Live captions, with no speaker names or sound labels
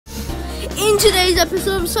In today's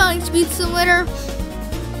episode of Sonic Speed Simulator,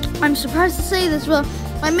 I'm surprised to say this, but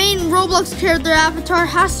my main Roblox character avatar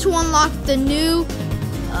has to unlock the new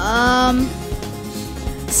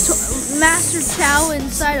Master Chao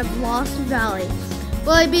inside of Lost Valley.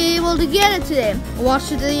 Will I be able to get it today?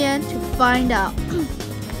 Watch it to the end to find out.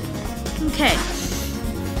 Okay.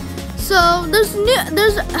 So there's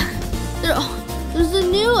a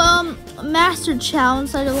new Master Chao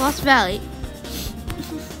inside of Lost Valley.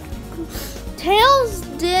 Tails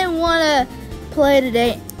didn't want to play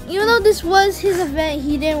today. Even though this was his event,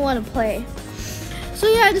 he didn't want to play. So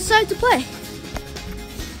yeah, I decided to play.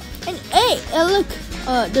 And hey, look,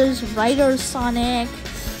 there's Ryder Sonic.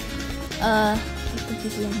 I think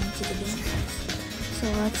he's getting into the game. So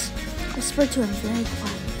let's whisper to him very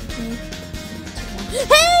quietly.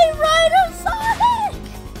 Hey, Ryder Sonic!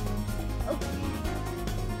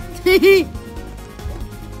 Okay.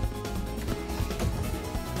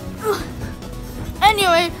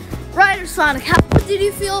 Anyway, Ryder Sonic, how did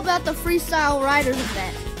you feel about the Freestyle Riders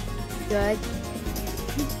event? Good.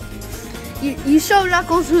 You showed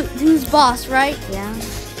Knuckles who's boss, right? Yeah.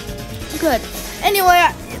 Good. Anyway,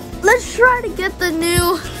 let's try to get the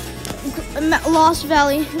new Lost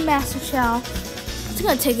Valley Master Chao. It's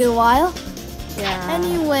gonna take a while. Yeah.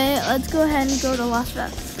 Anyway, let's go ahead and go to Lost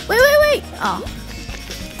Valley. Wait. Oh.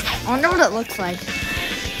 I wonder what it looks like.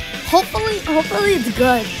 Hopefully it's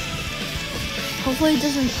good. Hopefully it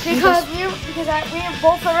doesn't. Because we are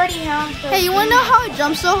both already here. Hey, you wanna know how I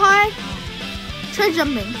jump so high? Try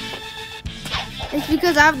jumping. It's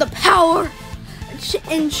because I have the power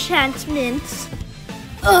enchantments.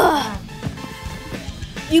 Ugh.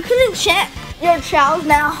 You can enchant your Chaos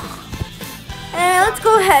now. And let's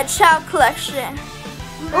go ahead, Chao collection.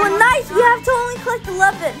 Oh, nice! We have to only collect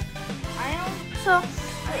 11. I know. So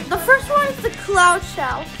the first one is the Cloud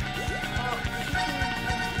Chao.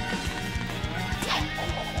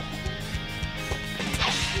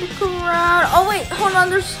 Look around. Oh wait, hold on.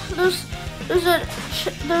 There's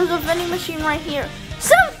a vending machine right here.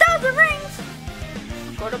 7,000 rings.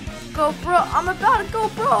 Go broke. I'm about to go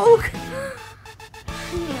broke.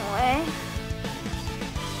 Anyway.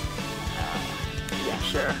 Yeah,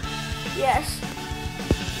 sure. Yes.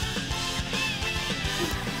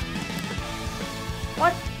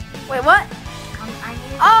 What? Wait, what?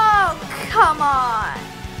 Oh, come on.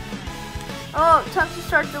 Oh, time to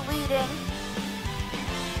start deleting.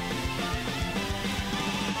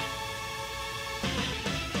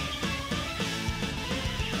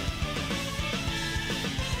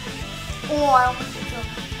 Oh, I almost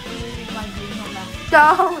deleted my video on that.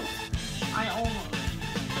 Don't. I almost.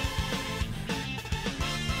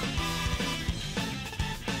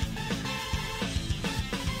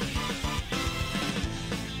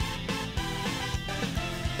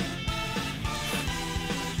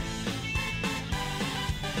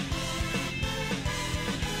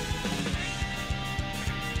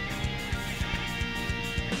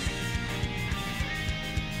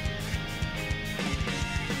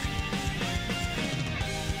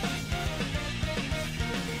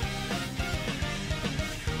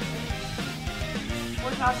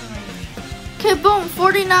 Okay, boom,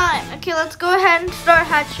 49. Okay, let's go ahead and start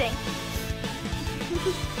hatching.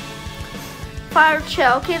 Fire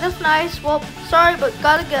Chao. Okay, that's nice. Well, sorry, but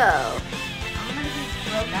gotta go. I'm gonna be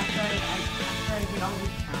broke after I get all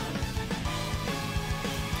these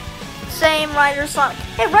cows. Same, Ryder Sonic.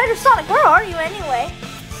 Hey, Ryder Sonic, where are you anyway?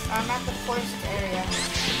 I'm at the first area.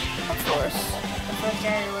 Of course. The first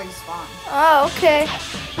area where you spawn. Oh, okay.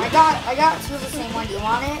 I got two of the same one. Do you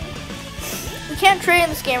want it? We can't trade in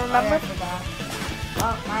this game, remember? Oh, yeah, I forgot.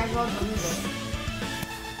 Well, might as well delete it.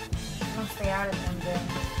 I'm gonna stay out of them then.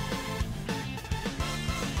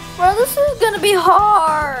 Well, this is gonna be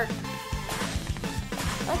hard.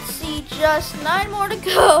 Let's see, just 9 more to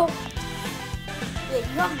go. Wait,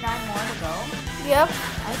 you have 9 more to go? Yep.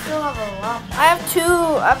 I still have a lot. I have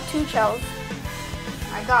two Chaos.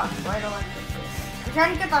 I got right electric. I'm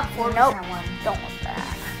trying to get that 4% Nope. one. Don't want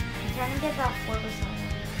that. I'm trying to get that 4% one.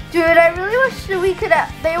 Dude, I really wish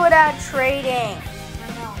that they would add trading. I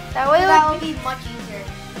know. That way, that would be much easier.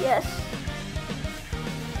 Yes.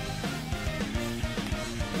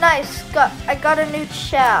 Nice. I got a new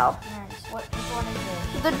Chao. Nice. Which one is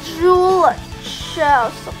it? The Jewel Chao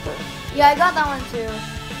something. Yeah, I got that one too.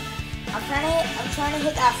 I'm trying to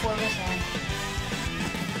hit that 4%.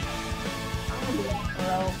 I'm gonna be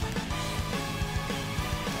broke.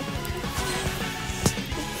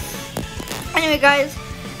 Anyway, guys,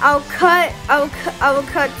 I will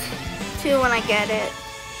cut to when I get it.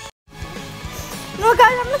 You know what,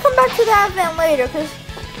 guys, I'm gonna come back to that event later, because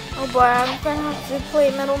oh boy, I'm gonna have to play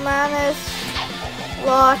Metal Madness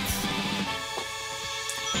lots.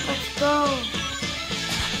 Let's go.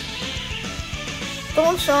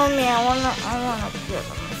 Don't show me. I wanna give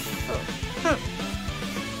him.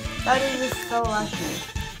 That is so lucky.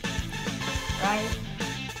 Right?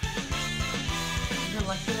 You're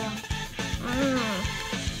lucky though.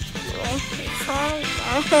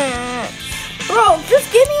 Bro, just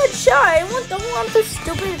give me a shot. I don't want this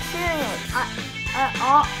stupid experience.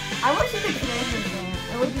 I wish you could play this game.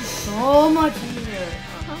 It would be so much easier.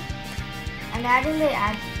 Imagine they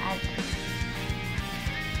add.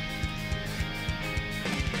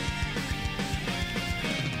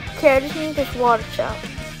 Okay, I just need this water Chao.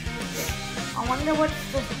 I wonder what's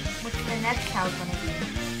the next Chao's gonna be.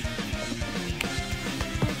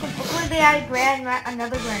 Before they add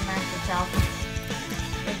another Grandmaster Chao.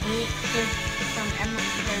 From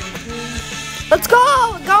M32. Let's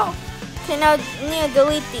go! Go! Okay, now you need to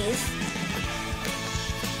delete these.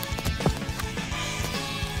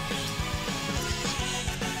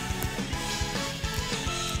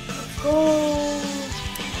 Let's go!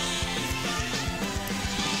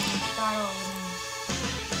 Start over.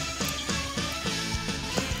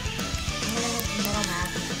 I'm gonna hit the middle map.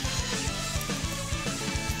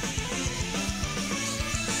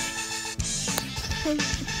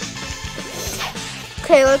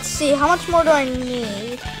 Okay, let's see. How much more do I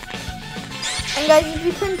need? And guys, if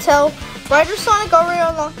you can tell, Rider Sonic already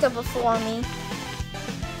unlocked it before me.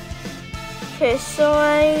 Okay, so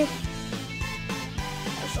I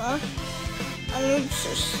need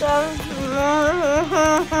to start.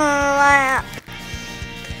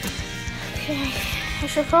 Okay, I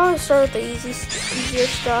should probably start with the easier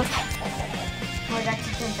stuff. Oh, that's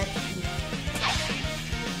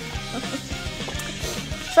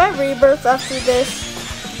Should I rebirth after this?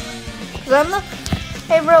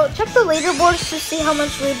 Hey bro, check the leaderboards to see how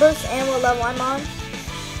much rebirths and what level I'm on.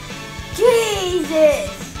 Jesus!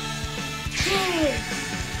 Jeez!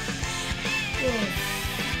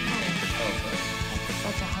 That is so good. That's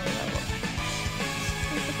such a high level.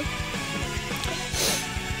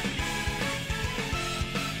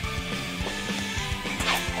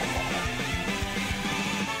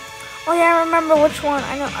 Oh yeah, I remember which one. I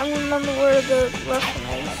remember where the left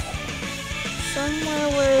one is. Somewhere,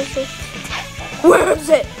 where is it? Where is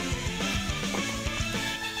it?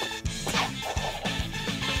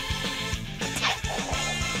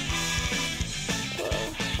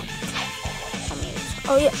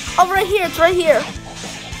 Oh yeah. Oh, right here. It's right here.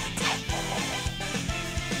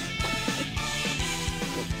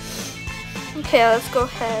 Okay, let's go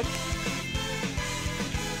ahead.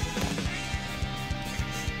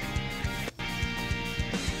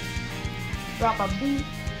 Drop a beat.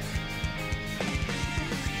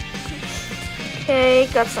 Okay,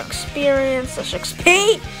 got some experience. Let's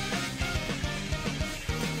XP.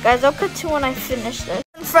 Guys, I'll cut to when I finish this.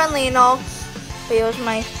 Friendly and all. But he was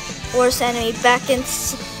my worst enemy back in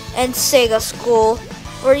Sega school,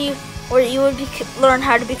 where you would learn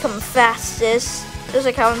how to become fastest, just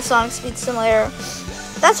like how in Sonic Speed Simulator.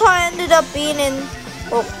 That's how I ended up being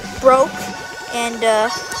broke and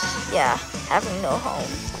yeah, having no home.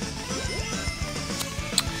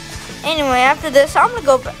 Anyway, after this, I'm gonna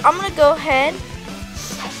go ahead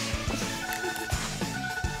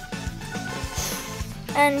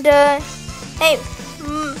and hey,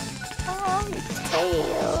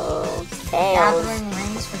 Tails. Gathering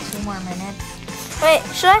rings for 2 more minutes. Wait,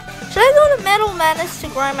 should I go to Metal Madness to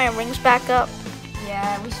grind my rings back up?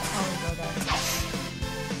 Yeah, we should probably go there.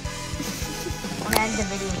 I'm gonna end the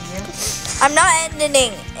video here. I'm not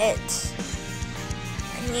ending it.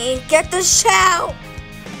 I need to get the Chao.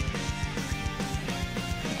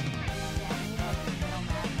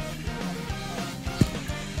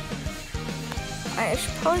 I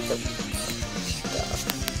should probably go.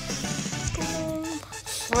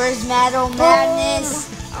 Where's Metal Madness?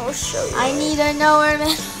 I will show you. I need to know where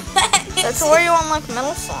Metal Madness. That's where you unlock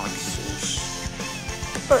Metal Sonic.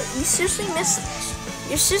 But you seriously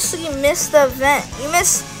missed the event. You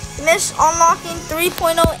missed unlocking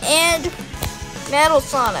 3.0 and Metal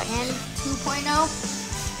Sonic. And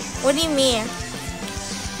 2.0? What do you mean?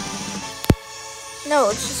 No,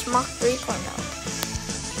 it's just Mach 3.0.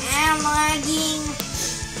 I'm lagging.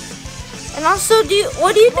 And also,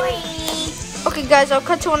 what do you think? Okay, guys, I'll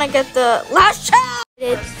cut to when I get the last Chao.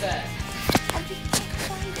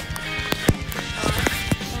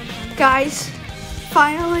 Guys,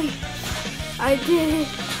 finally, I did it.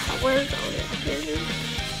 Where's it?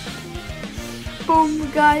 Boom,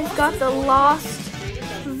 guys, got the Lost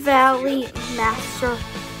Valley Master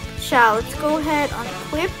Chao. Let's go ahead and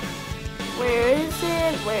equip. Where is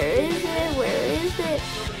it? Where is it? Where is it?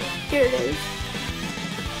 Here it is.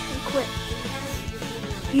 Equip.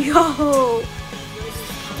 Yo!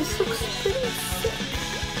 this looks pretty sick.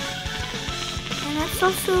 And that's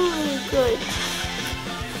also really good.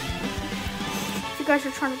 If you guys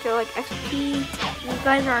are trying to get like XP, you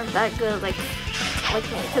guys aren't that good like me,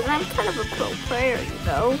 because I'm kind of a pro player, you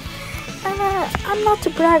know. And I'm not to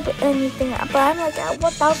brag or anything, but I'm like at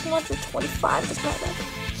 1,125 with my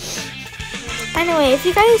life. Anyway, if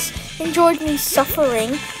you guys enjoyed me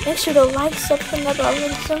suffering, make sure to like, subscribe,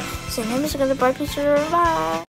 and say, name is gonna bye, peace, bye.